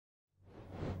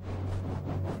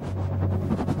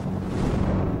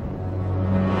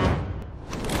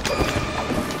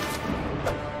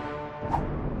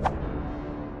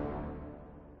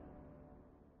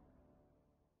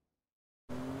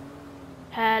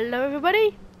Hello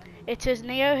everybody, it is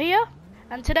Neo here,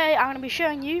 and today I'm going to be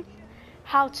showing you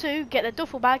how to get the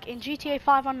duffel bag in GTA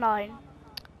 5 Online.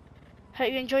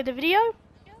 Hope you enjoyed the video,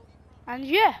 and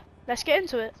yeah, let's get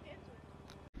into it.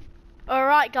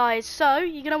 Alright guys, so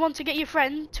you're going to want to get your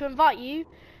friend to invite you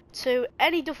to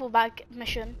any duffel bag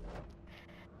mission.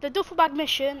 The duffel bag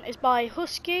mission is by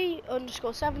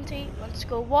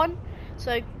Husky_70_1,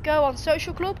 so go on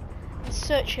Social Club and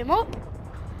search him up.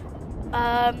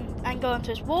 And go onto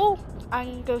his wall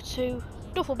and go to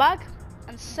duffel bag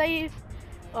and save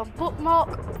on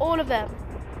bookmark all of them.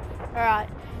 Alright,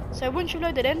 so once you've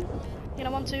loaded in, you're going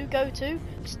to want to go to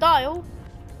style,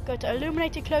 go to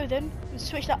illuminated clothing and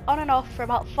switch that on and off for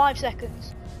about 5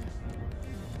 seconds.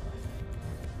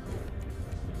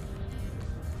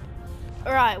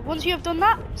 Alright, once you have done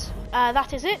that,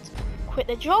 that is it. Quit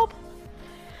the job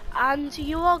and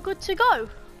you are good to go.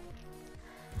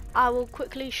 I will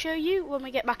quickly show you when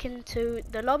we get back into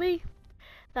the lobby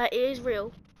that it is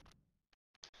real.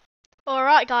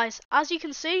 Alright guys, as you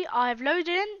can see I have loaded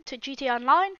in to GTA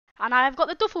Online and I have got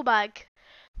the duffel bag.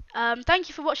 Thank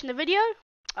you for watching the video,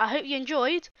 I hope you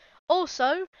enjoyed.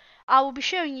 Also, I will be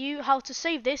showing you how to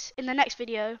save this in the next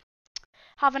video.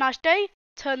 Have a nice day,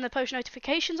 turn the post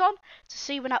notifications on to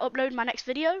see when I upload my next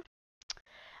video.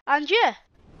 And yeah,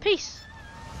 peace.